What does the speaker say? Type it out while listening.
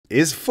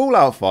Is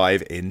Fallout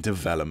 5 in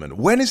development?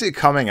 When is it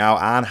coming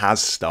out, and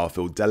has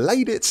Starfield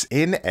delayed it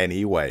in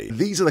any way?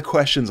 These are the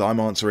questions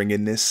I'm answering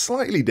in this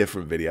slightly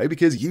different video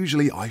because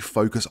usually I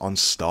focus on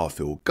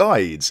Starfield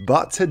guides,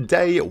 but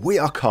today we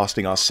are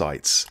casting our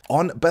sights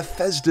on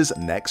Bethesda's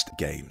next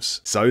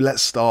games. So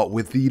let's start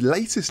with the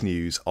latest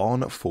news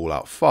on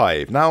Fallout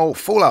 5. Now,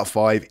 Fallout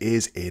 5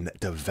 is in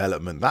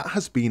development. That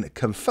has been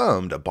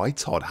confirmed by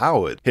Todd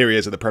Howard. Here he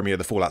is at the premiere of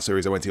the Fallout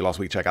series I went to last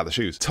week. Check out the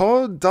shoes.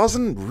 Todd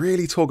doesn't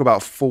really talk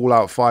about Fallout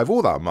 5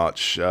 all that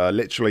much.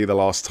 Literally the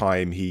last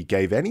time he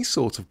gave any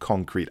sort of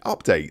concrete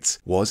update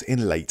was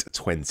in late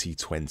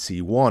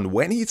 2021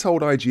 when he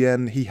told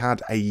IGN he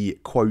had a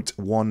quote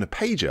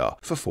one-pager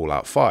for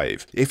Fallout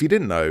 5. If you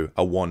didn't know,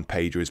 a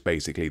one-pager is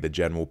basically the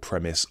general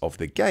premise of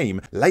the game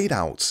laid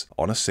out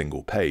on a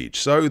single page.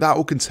 So that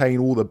will contain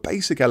all the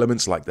basic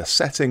elements like the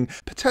setting,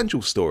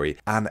 potential story,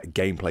 and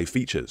gameplay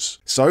features.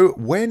 So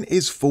when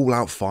is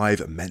Fallout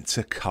 5 meant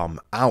to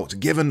come out,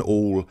 given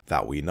all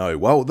that we know?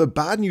 Well, the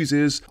bad news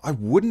is I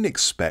wouldn't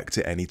expect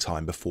it any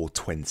time before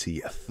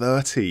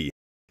 2030.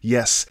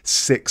 Yes,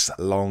 6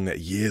 long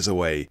years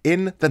away,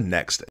 in the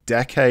next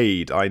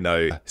decade. I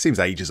know, seems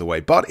ages away,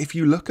 but if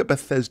you look at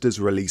Bethesda's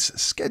release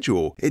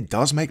schedule, it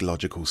does make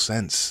logical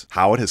sense.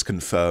 Howard has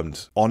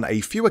confirmed on a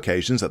few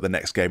occasions that the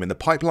next game in the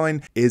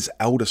pipeline is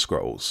Elder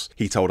Scrolls.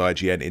 He told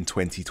IGN in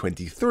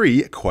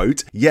 2023,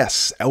 quote,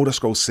 "Yes, Elder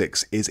Scrolls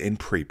 6 is in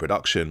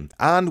pre-production,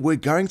 and we're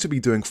going to be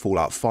doing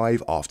Fallout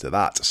 5 after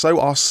that, so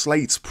our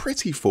slate's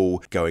pretty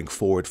full going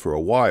forward for a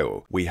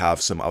while. We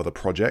have some other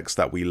projects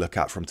that we look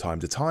at from time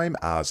to time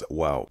as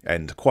well,"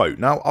 end quote.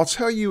 Now, I'll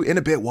tell you in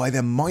a bit why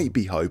there might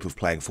be hope of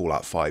playing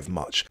Fallout 5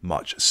 much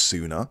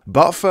sooner.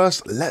 But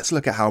first, let's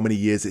look at how many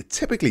years it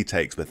typically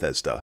takes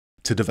Bethesda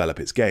to develop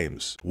its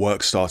games.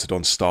 Work started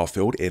on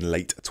Starfield in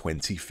late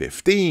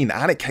 2015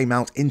 and it came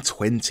out in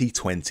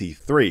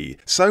 2023,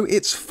 so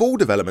its full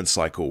development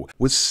cycle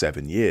was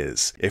 7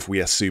 years. If we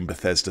assume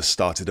Bethesda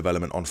started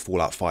development on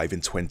Fallout 5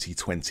 in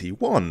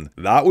 2021,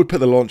 that would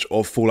put the launch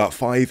of Fallout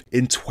 5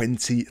 in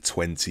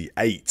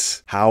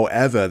 2028.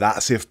 However,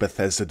 that's if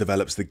Bethesda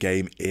develops the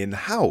game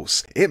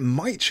in-house. It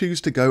might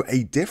choose to go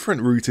a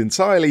different route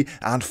entirely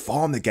and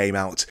farm the game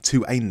out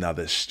to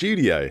another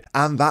studio,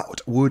 and that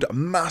would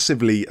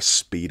massively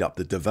speed up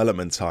the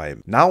development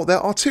time. Now, there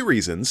are 2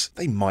 reasons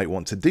they might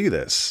want to do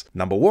this.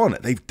 Number 1,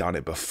 they've done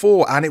it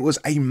before and it was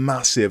a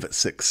massive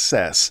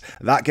success.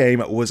 That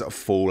game was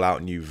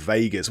Fallout New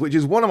Vegas, which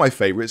is one of my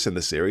favorites in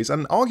the series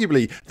and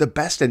arguably the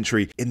best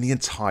entry in the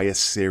entire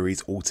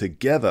series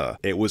altogether.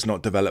 It was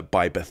not developed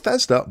by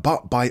Bethesda,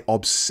 but by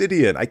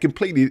Obsidian, a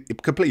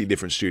completely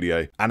different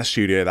studio, and a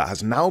studio that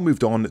has now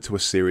moved on to a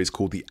series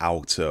called The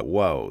Outer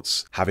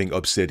Worlds. Having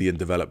Obsidian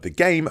develop the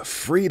game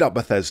freed up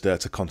Bethesda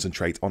to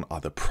concentrate on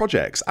other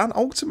projects and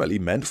ultimately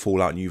meant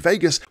Fallout New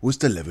Vegas was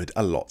delivered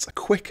a lot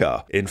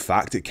quicker. In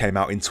fact, it came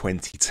out in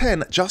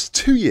 2010, just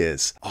 2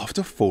 years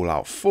after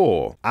Fallout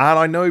 4. And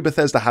I know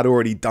Bethesda had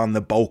already done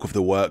the bulk of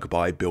the work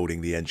by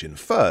building the engine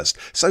first,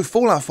 so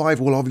Fallout 5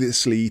 will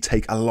obviously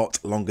take a lot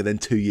longer than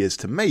 2 years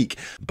to make,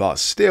 but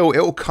still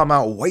it will come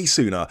out way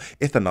sooner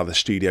if another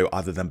studio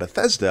other than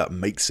Bethesda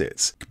makes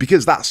it,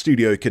 because that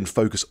studio can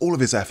focus all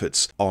of its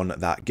efforts on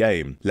that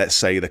game. Let's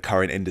say the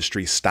current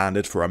industry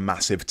standard for a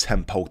massive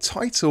tentpole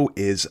title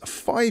is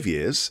 5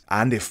 years,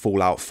 and if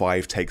Fallout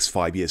 5 takes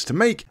 5 years to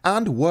make,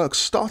 and work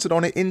started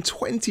on it in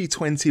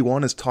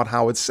 2021 as Todd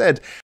Howard said,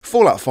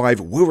 Fallout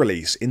 5 will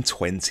release in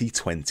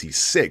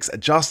 2026,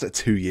 just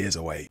 2 years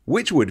away,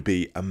 which would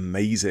be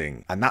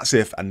amazing. And that's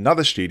if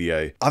another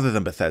studio other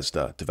than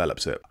Bethesda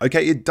develops it.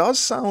 Okay, it does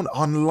sound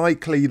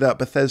unlikely that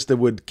Bethesda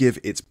would give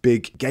its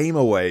big game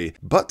away,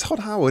 but Todd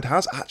Howard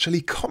has actually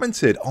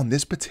commented on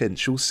this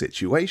potential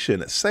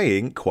situation,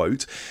 saying,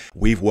 quote,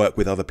 "We've worked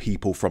with other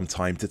people from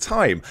time to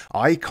time.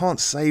 I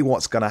can't say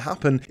what's gonna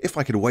happen. If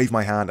I could wave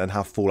my hand and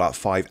have Fallout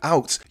 5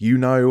 out, you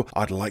know,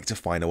 I'd like to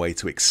find a way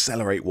to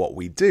accelerate what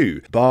we do,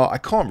 but I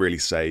can't really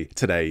say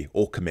today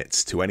or commit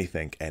to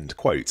anything," end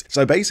quote.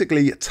 So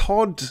basically,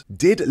 Todd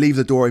did leave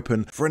the door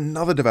open for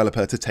another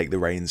developer to take the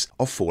reins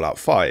of Fallout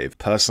 5.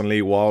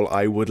 Personally, while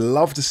I would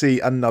love to see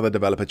another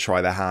developer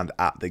try their hand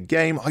at the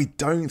game, I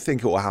don't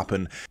think it will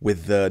happen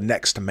with the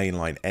next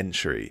mainline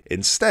entry.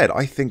 Instead,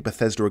 I think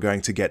Bethesda are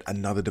going to get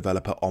another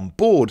developer on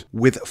board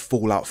with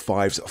Fallout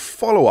 5's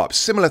follow-up,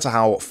 similar to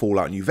how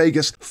Fallout New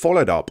Vegas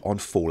followed up on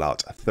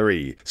Fallout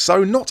 3.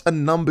 So not a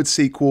numbered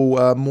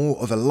sequel, more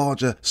of a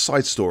larger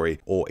side story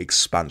or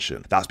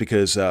expansion. That's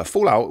because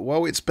Fallout,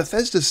 well, it's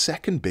Bethesda's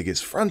second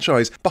biggest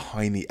franchise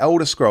behind the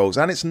Elder Scrolls,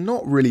 and it's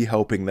not really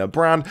helping their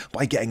brand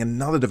by getting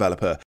another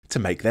developer to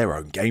make their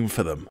own game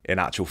for them. In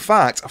actual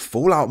fact,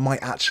 Fallout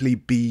might actually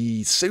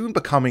be soon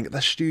becoming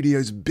the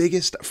studio's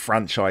biggest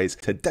franchise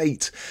to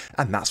date,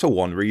 and that's for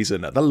one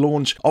reason: the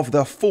launch of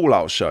the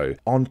Fallout show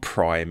on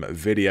Prime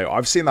Video.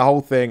 I've seen the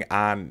whole thing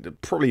and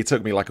it probably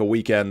took me like a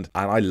weekend,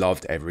 and I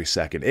loved every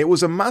second. It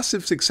was a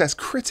massive success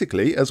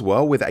critically as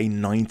well, with a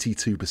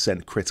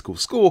 92% critical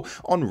score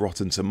on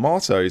Rotten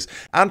Tomatoes,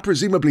 and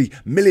presumably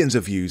millions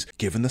of views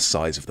given the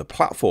size of the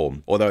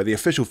platform, although the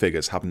official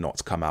figures have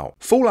not come out.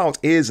 Fallout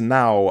is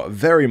now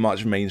very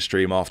much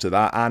mainstream after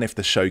that, and if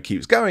the show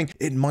keeps going,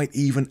 it might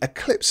even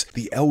eclipse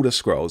The Elder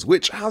Scrolls,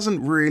 which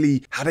hasn't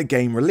really had a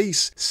game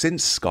release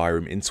since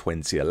Skyrim in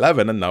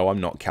 2011, and no,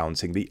 I'm not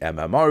counting the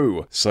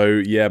MMO. So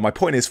yeah, my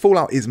point is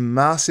Fallout is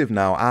massive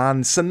now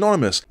and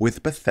synonymous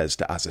with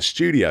Bethesda as a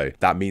studio.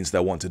 That means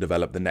they'll want to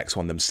develop the next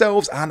one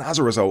themselves, and as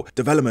a result,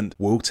 development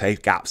will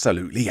take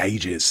absolutely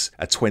ages.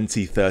 A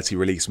 2030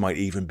 release might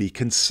even be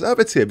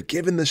conservative,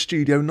 given the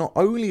studio not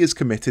only is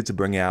committed to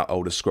bringing out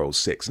Elder Scrolls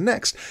 6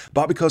 next,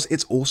 but because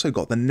it's also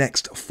got the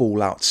next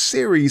Fallout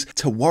series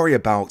to worry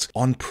about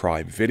on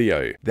Prime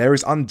Video. There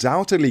is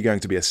undoubtedly going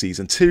to be a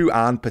season 2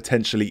 and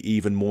potentially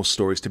even more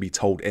stories to be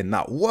told in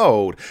that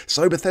world,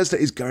 so Bethesda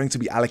is going to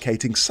be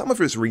allocating some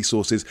of its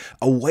resources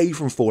away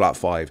from Fallout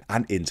 5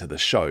 and into the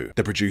show.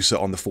 The producer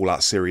on the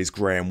Fallout series,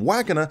 Graham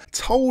Wagner,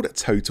 told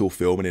Total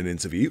Film in an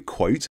interview,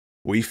 quote,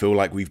 "We feel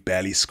like we've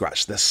barely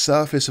scratched the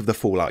surface of the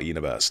Fallout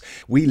universe.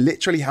 We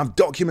literally have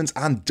documents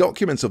and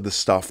documents of the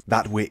stuff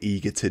that we're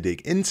eager to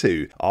dig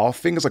into. Our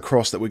fingers are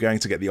crossed that we're going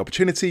to get the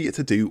opportunity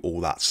to do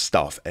all that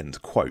stuff,"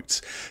 end quote.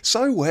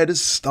 So where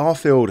does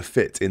Starfield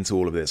fit into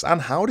all of this,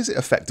 and how does it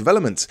affect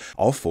development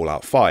of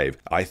Fallout 5?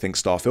 I think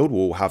Starfield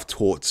will have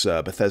taught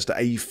Bethesda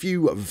a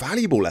few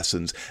valuable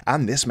lessons,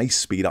 and this may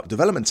speed up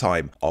development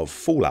time of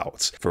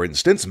Fallout. For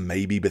instance,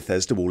 maybe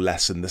Bethesda will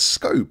lessen the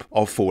scope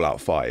of Fallout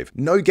 5.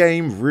 No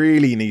game really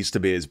needs to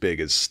be as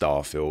big as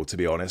Starfield, to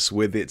be honest,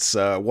 with its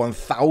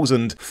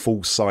 1,000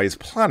 full-size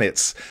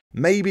planets.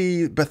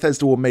 Maybe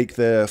Bethesda will make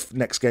the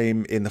next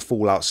game in the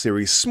Fallout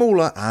series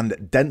smaller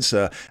and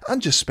denser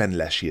and just spend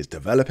less years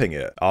developing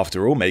it.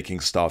 After all, making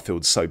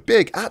Starfield so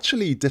big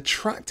actually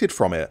detracted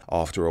from it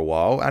after a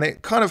while, and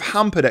it kind of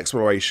hampered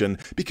exploration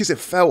because it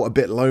felt a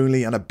bit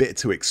lonely and a bit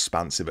too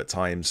expansive at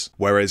times.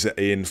 Whereas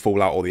in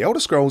Fallout or the Elder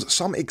Scrolls,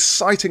 some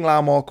exciting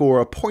landmark or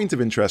a point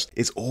of interest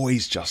is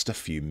always just a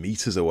few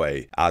meters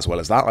away. As well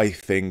as that, I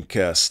think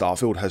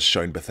Starfield has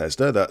shown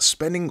Bethesda that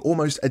spending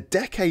almost a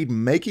decade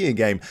making a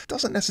game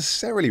doesn't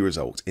necessarily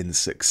result in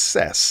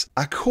success.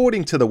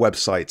 According to the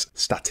website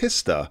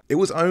Statista, it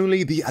was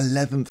only the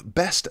 11th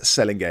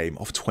best-selling game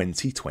of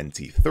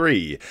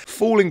 2023,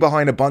 falling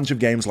behind a bunch of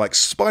games like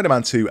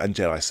Spider-Man 2 and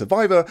Jedi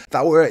Survivor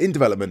that were in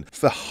development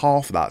for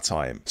half that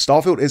time.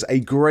 Starfield is a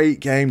great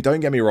game,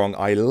 don't get me wrong,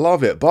 I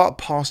love it, but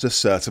past a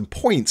certain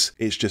point,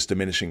 it's just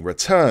diminishing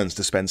returns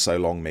to spend so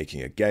long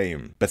making a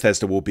game.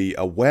 Bethesda will be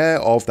aware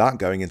of that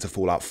going into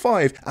Fallout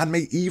 5 and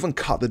may even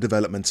cut the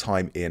development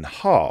time in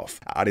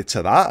half. Added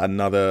to that,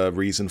 another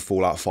reason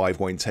Fallout 5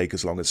 won't take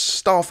as long as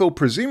Starfield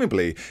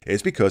presumably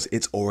is because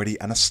it's already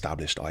an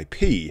established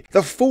IP.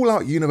 The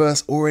Fallout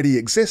universe already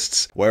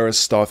exists, whereas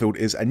Starfield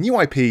is a new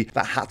IP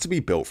that had to be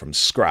built from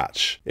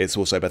scratch. It's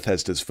also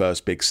Bethesda's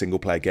first big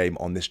single-player game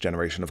on this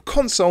generation of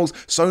consoles,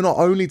 so not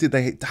only did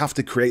they have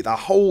to create the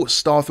whole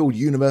Starfield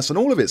universe and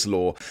all of its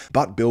lore,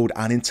 but build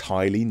an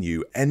entirely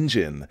new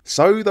engine.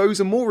 So those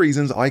are more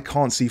reasons I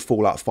can't see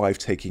Fallout 5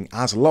 taking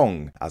as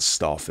long as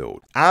Starfield.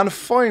 And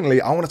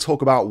finally, I want to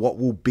talk about what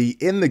will be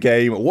in the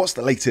game. What's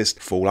the latest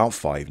Fallout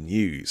 5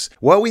 news?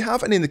 Well, we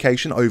have an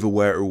indication over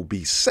where it will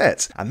be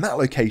set, and that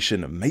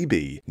location may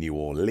be New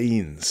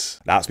Orleans.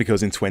 That's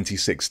because in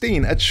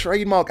 2016, a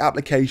trademark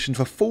application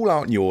for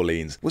Fallout New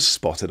Orleans was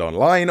spotted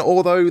online,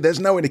 although there's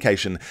no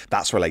indication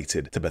that's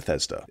related to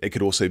Bethesda. It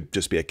could also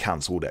just be a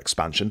cancelled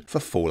expansion for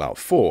Fallout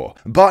 4.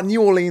 But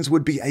New Orleans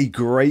would be a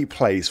great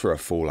place for a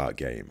Fallout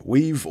game.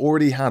 We've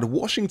already had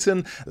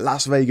Washington,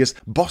 Las Vegas,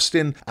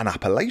 Boston, and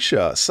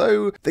Appalachia,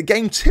 so the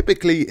game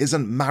typically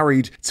isn't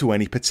married to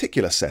any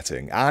particular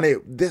setting,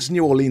 and this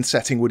New Orleans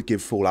setting would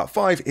give Fallout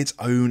 5 its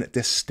own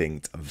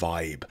distinct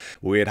vibe.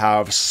 We'd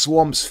have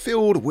swamps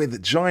filled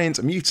with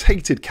giant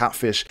mutated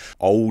catfish,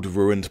 old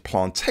ruined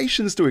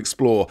plantations to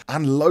explore,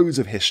 and loads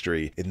of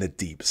history in the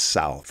deep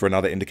south. For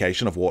another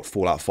indication of what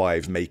Fallout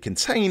 5 may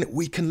contain,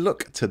 we can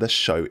look to the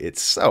show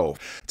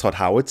itself. Todd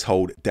Howard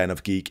told Den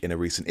of Geek in a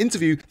recent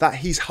interview that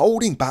he's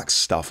holding back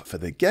stuff for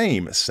the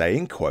game,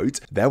 saying, quote,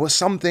 "There were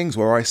some things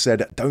where I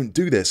said, don't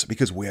do this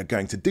because we are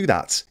going to do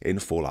that in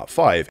Fallout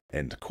 5,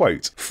 end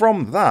quote.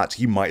 From that,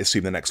 you might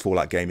assume the next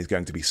Fallout game is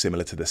going to be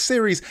similar to the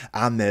series,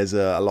 and there's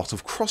a lot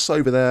of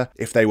crossover there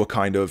if they were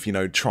kind of,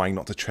 trying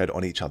not to tread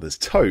on each other's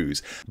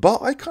toes.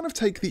 But I kind of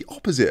take the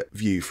opposite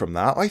view from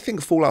that. I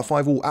think Fallout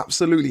 5 will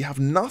absolutely have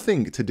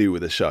nothing to do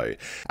with the show.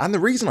 And the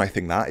reason I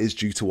think that is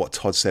due to what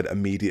Todd said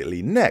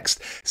immediately next,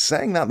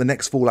 saying that the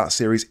next Fallout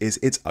series is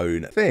its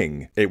own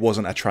thing. It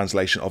wasn't a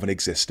translation of an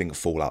existing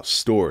Fallout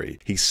story.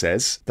 He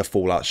says the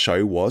Fallout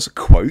show was,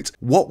 quote,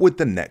 "What would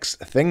the next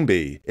thing thing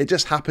be? It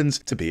just happens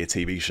to be a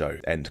TV show."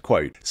 End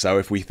quote. So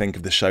if we think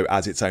of the show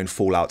as its own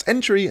Fallout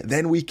entry,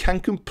 then we can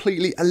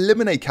completely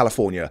eliminate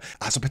California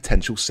as a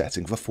potential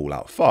setting for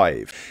Fallout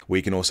 5.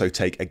 We can also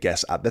take a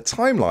guess at the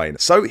timeline.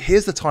 So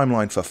here's the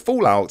timeline for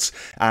Fallout,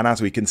 and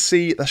as we can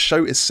see, the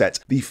show is set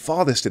the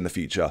farthest in the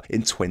future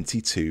in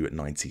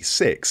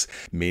 2296,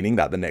 meaning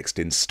that the next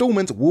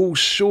installment will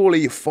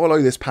surely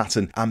follow this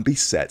pattern and be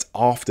set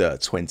after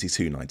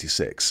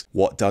 2296.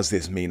 What does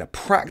this mean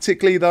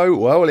practically though?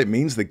 Well, it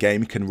means the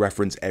game can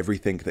reference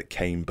everything that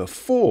came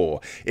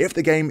before. If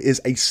the game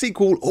is a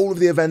sequel, all of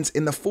the events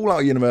in the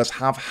Fallout universe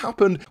have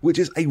happened, which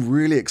is a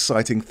really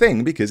exciting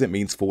thing because it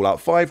means Fallout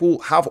 5 will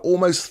have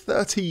almost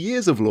 30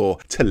 years of lore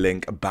to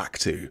link back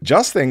to.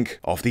 Just think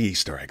of the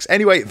Easter eggs.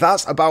 Anyway,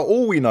 that's about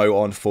all we know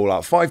on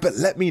Fallout 5, but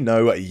let me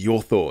know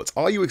your thoughts.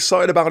 Are you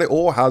excited about it,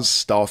 or has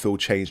Starfield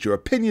changed your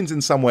opinions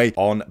in some way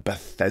on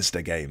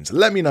Bethesda games?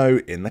 Let me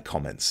know in the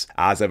comments.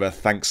 As ever,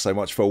 thanks so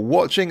much for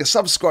watching.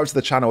 Subscribe to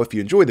the channel if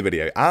you enjoyed the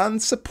video,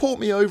 and support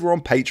me over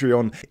on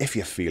Patreon if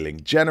you're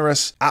feeling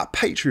generous at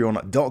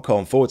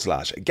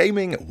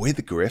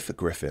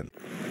patreon.com/gamingwithgriffgriffin.